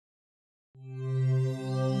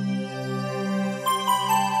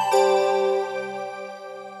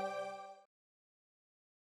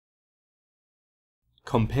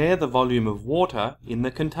Compare the volume of water in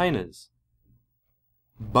the containers.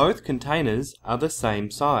 Both containers are the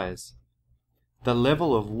same size. The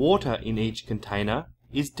level of water in each container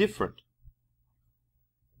is different.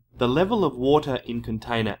 The level of water in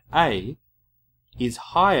container A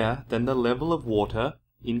is higher than the level of water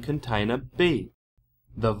in container B.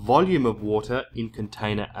 The volume of water in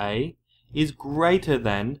container A is greater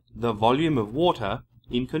than the volume of water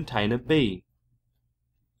in container B.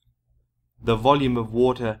 The volume of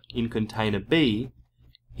water in container B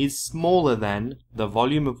is smaller than the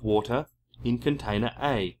volume of water in container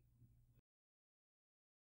A.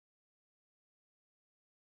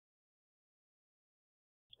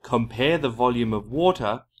 Compare the volume of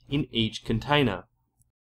water in each container.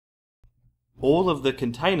 All of the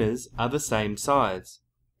containers are the same size.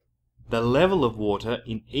 The level of water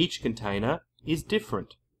in each container is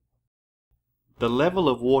different. The level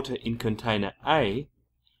of water in container A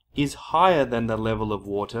is higher than the level of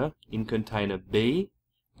water in container B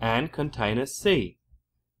and container C.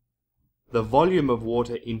 The volume of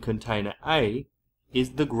water in container A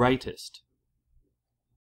is the greatest.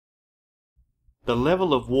 The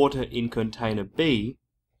level of water in container B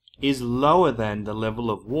is lower than the level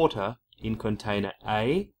of water in container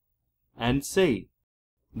A and C.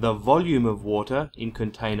 The volume of water in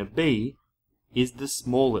container B is the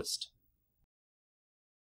smallest.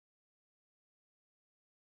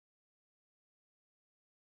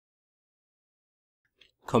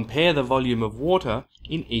 Compare the volume of water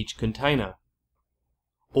in each container.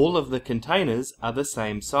 All of the containers are the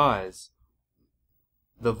same size.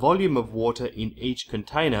 The volume of water in each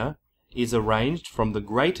container is arranged from the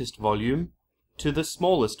greatest volume to the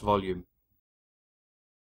smallest volume.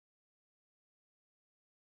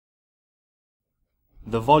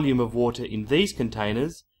 The volume of water in these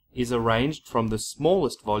containers is arranged from the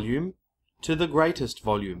smallest volume to the greatest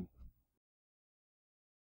volume.